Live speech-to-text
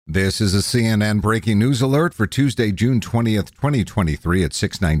This is a CNN breaking news alert for Tuesday, June 20th, 2023 at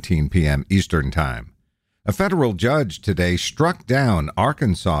 6:19 p.m. Eastern Time. A federal judge today struck down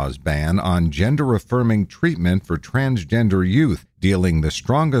Arkansas's ban on gender-affirming treatment for transgender youth, dealing the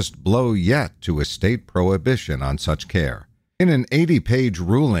strongest blow yet to a state prohibition on such care. In an 80-page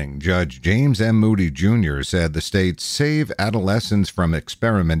ruling, Judge James M. Moody Jr. said the state's Save Adolescents from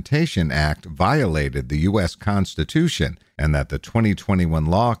Experimentation Act violated the U.S. Constitution and that the 2021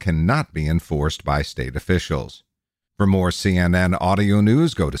 law cannot be enforced by state officials. For more CNN audio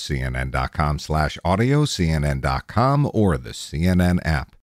news, go to cnn.com/audio, cnn.com, or the CNN app.